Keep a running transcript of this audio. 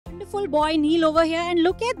wonderful boy Neil over here, and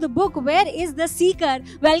look at the book. Where is the seeker?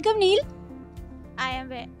 Welcome Neil. I am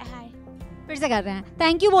very hi. फिर से कर रहे हैं.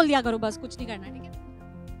 Thank you बोल दिया करो बस, कुछ नहीं करना, ठीक है?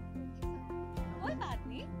 कोई बात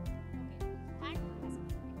नहीं.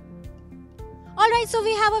 All right, so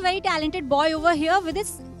we have a very talented boy over here with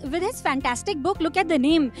his fantastic book. Look at the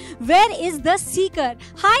name. Where is the seeker?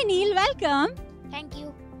 Hi Neil, welcome. Thank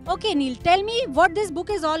you. Okay Neil, tell me what this book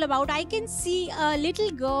is all about. I can see a little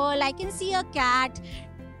girl, I can see a cat.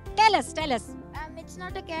 Tell us. It's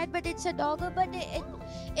not a cat, but it's a dog. But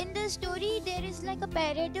in the story, there is like a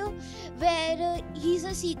parrot where he's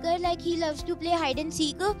a seeker. Like he loves to play hide and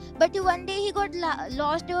seek. But one day he got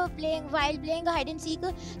lost while playing hide and seek.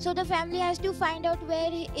 So the family has to find out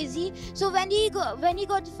where is he. So when he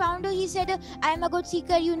got found, he said, "I am a good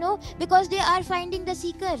seeker, you know, because they are finding the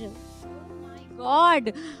seeker."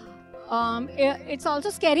 God, it's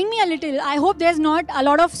also scaring me a little. I hope there's not a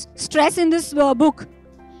lot of stress in this book.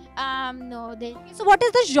 No. So what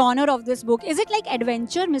is the genre of this book? Is it like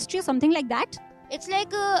adventure, mystery or something like that? It's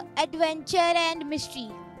like adventure and mystery.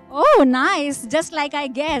 Oh, nice. Just like I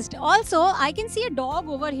guessed. Also, I can see a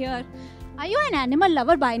dog over here. Are you an animal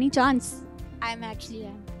lover by any chance? I'm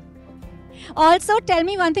actually. Also, tell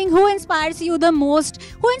me one thing. Who inspires you the most?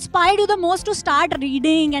 Who inspired you the most to start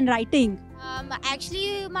reading and writing?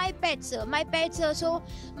 Actually, my pets. So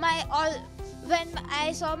when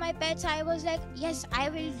I saw my pets, I was like, yes, I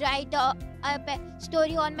will write a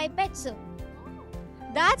story on my pets.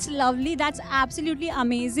 That's lovely. That's absolutely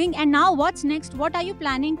amazing. And now what's next? What are you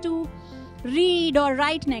planning to read or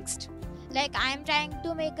write next? Like I'm trying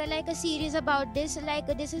to make a series about this.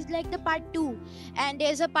 Like this is like the part 2, and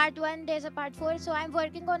there's a part 1, there's a part 4. So I'm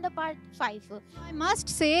working on the part 5. I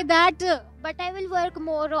must say that. But I will work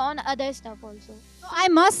more on other stuff also. I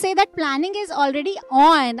must say that planning is already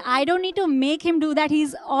on. I don't need to make him do that.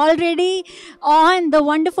 He's already on the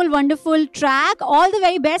wonderful track. All the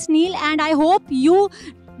very best, Neil, and I hope you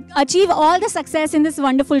achieve all the success in this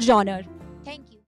wonderful genre.